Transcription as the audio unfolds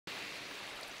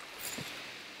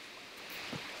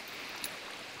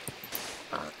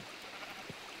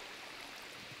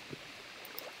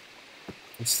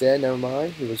Instead, never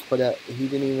mind. He was put out. He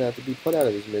didn't even have to be put out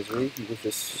of his misery. He was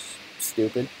just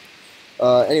stupid.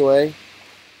 Anyway,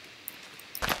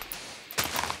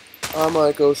 I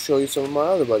might go show you some of my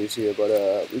other buddies here,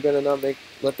 but we better not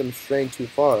let them strain too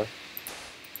far.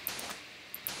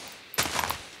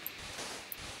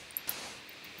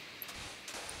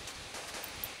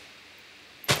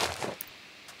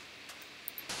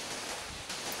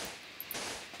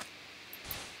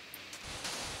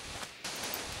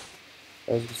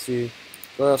 As you can see,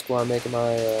 that's why I'm making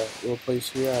my little place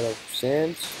here out of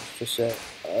sand. It's just that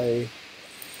I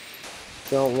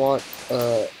don't want.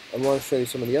 I want to show you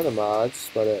some of the other mobs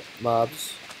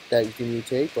that you can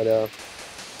mutate, but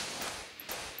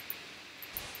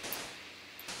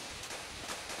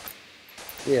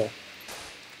yeah.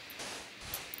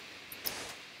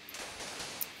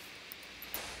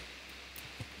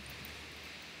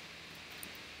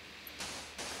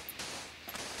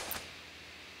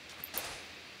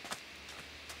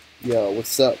 Yo,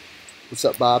 what's up? What's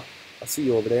up, Bob? I see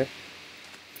you over there.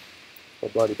 Oh,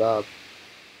 buddy, Bob.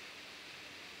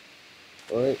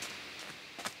 Alright.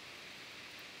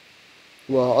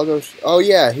 Well, I'll go. Oh,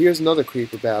 yeah, here's another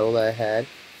creeper battle that I had.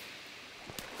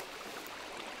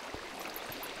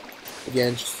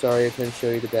 Again, sorry I couldn't show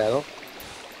you the battle.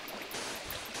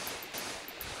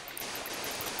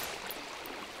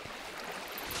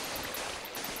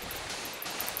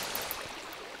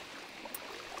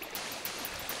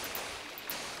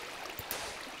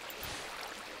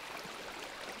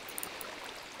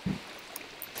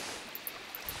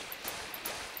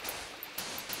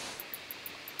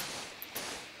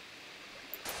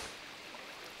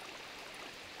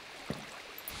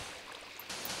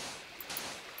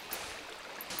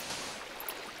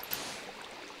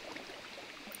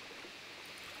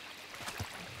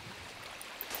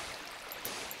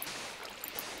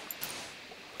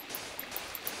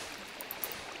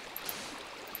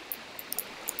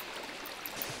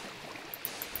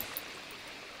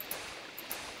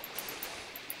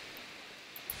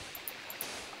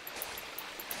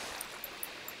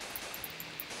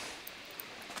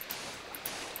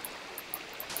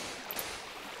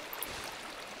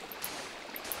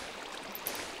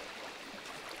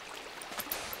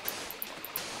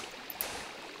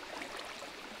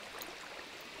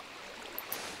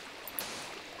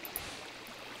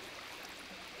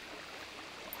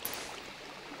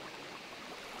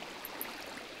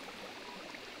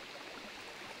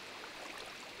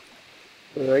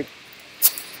 Alright.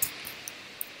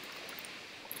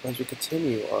 As we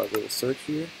continue our little search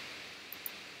here,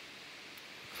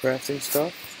 crafting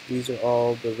stuff. These are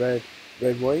all the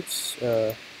red whites.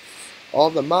 All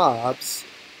the mobs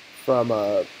from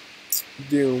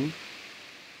Doom.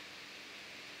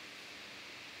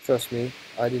 Trust me,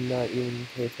 I did not even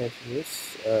pay attention to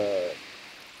this.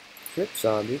 Crypt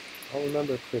Zombie. I'll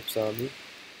remember Crypt Zombie.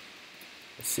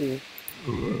 Let's see.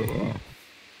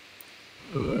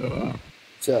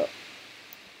 What's up?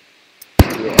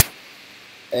 Yeah.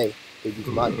 Hey, these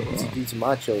are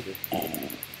my children.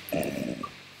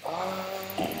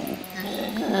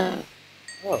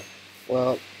 Oh,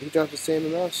 well, he dropped the same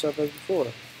amount of stuff as before.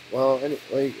 Well,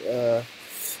 like a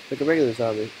regular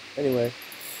zombie. Anyway,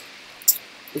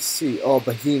 let's see. Oh,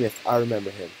 Behemoth. I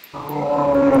remember him.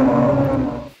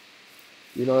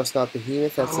 You know that's not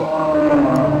Behemoth. That's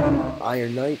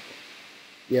Iron Knight.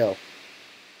 Yo.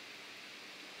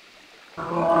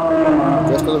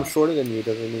 Just because I'm shorter than you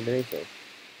doesn't mean anything.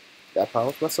 That power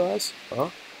with my size? Huh?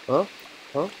 Huh?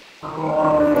 Huh?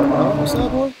 What's that,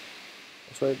 boy?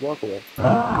 That's right, walk away.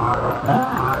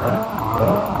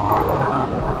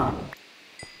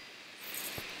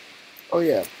 Oh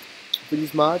yeah, for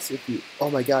these mods, if you, oh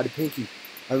my god, a Pinky.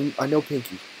 I know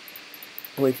Pinky.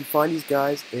 Wait, if you find these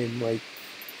guys in like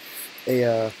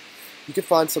you can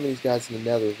find some of these guys in the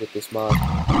Nether with this mod.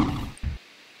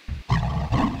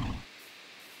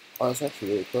 Oh, that's actually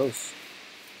really close.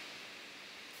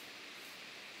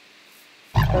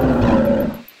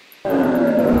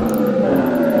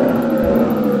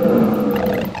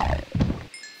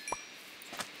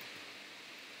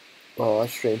 Oh, I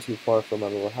strayed too far from my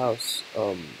little house.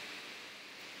 Let's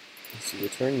see,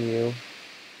 return you.